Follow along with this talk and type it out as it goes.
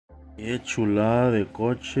Qué chulada de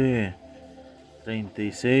coche.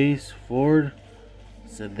 36 Ford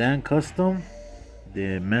Sedan Custom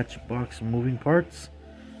de Matchbox Moving Parts.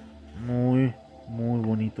 Muy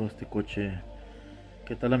bonito este coche.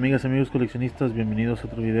 ¿Qué tal, amigas, amigos coleccionistas? Bienvenidos a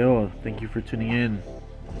otro video. Thank you for tuning in.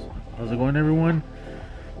 How's it going, everyone?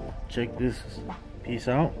 Check this piece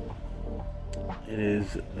out. It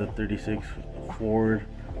is the 36 Ford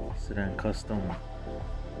Sedan Custom.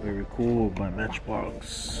 Very cool, by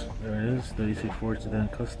Matchbox. There it is, 36 Ford Sedan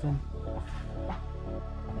Custom.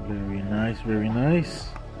 Very nice, very nice.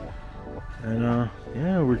 And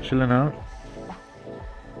yeah, we're chilling out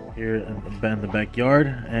here in the backyard,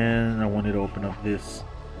 and I wanted to open up this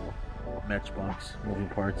Matchbox moving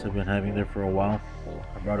parts I've been having there for a while.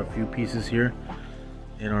 I brought a few pieces here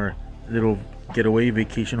in our little getaway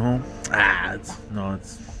vacation home. It's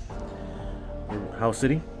house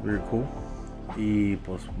sitting, very cool. Y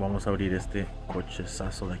pues vamos a abrir este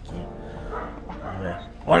cochezazo de aquí. A ver.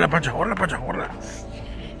 Hola, Pancho, hola, Pancho, hola.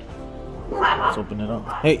 Let's open it up.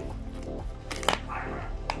 Hey.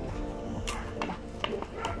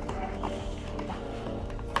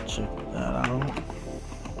 Check that out.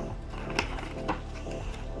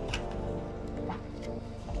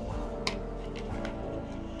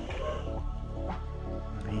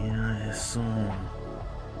 Mira eso.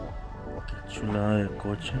 Qué chulada de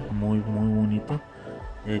coche. Muy bonito.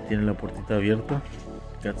 Y ahí tiene la puertita abierta.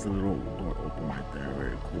 That's a little door open right there.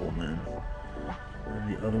 Very cool, man.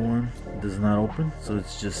 And the other one does not open, so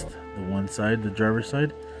it's just the one side, the driver's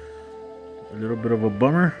side. A little bit of a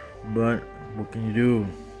bummer, but what can you do?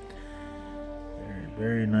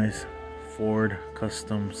 Very nice Ford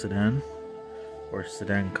Custom Sedan, or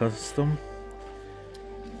Sedan Custom.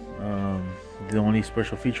 The only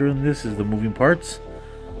special feature in this is the moving parts,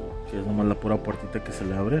 que es nomás la pura puertita que se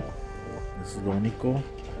le abre. Eso es lo único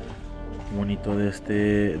bonito de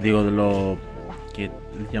este, digo, de lo que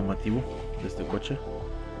llamativo de este coche.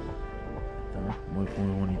 Está muy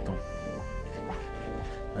bonito.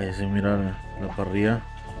 Ahí se mira la parrilla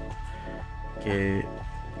que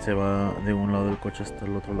se va de un lado del coche hasta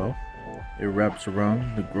el otro lado. It wraps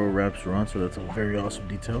around, the grill wraps around, so that's a very awesome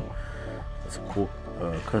detail. That's a cool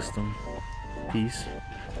custom piece.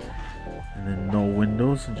 And then no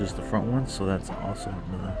windows, just the front ones, so that's awesome.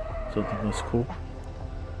 Something that's cool.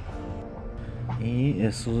 Y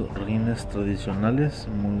esos rines tradicionales,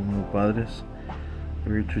 muy padres.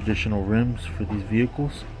 Very traditional rims for these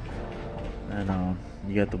vehicles. And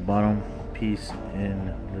you got the bottom piece in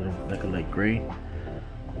a little like a light gray.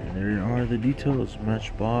 And there are the details.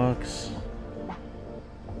 Matchbox.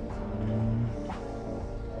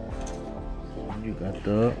 You got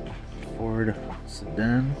the Ford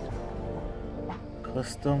Sedan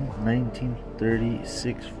Custom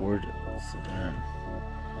 1936 Ford Sedan.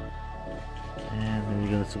 And then we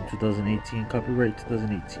got some 2018, copyright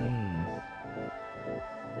 2018.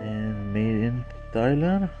 And made in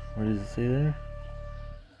Thailand. What does it say there?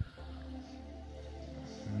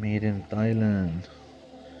 Made in Thailand.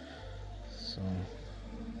 So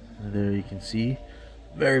there you can see.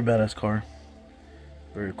 Very badass car.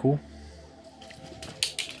 Very cool.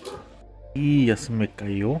 Y ya se me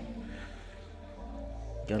cayó.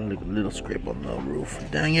 Got a little scrape on the roof.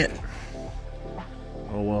 Dang it.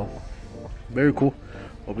 Oh well. Very cool.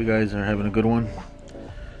 Hope you guys are having a good one.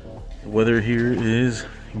 The weather here is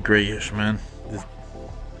grayish, man. It's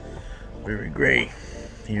very gray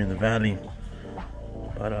here in the valley.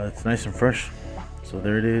 But it's nice and fresh. So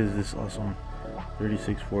there it is. This awesome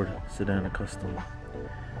 36 Ford Sedan Custom.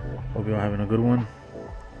 Hope you're having a good one.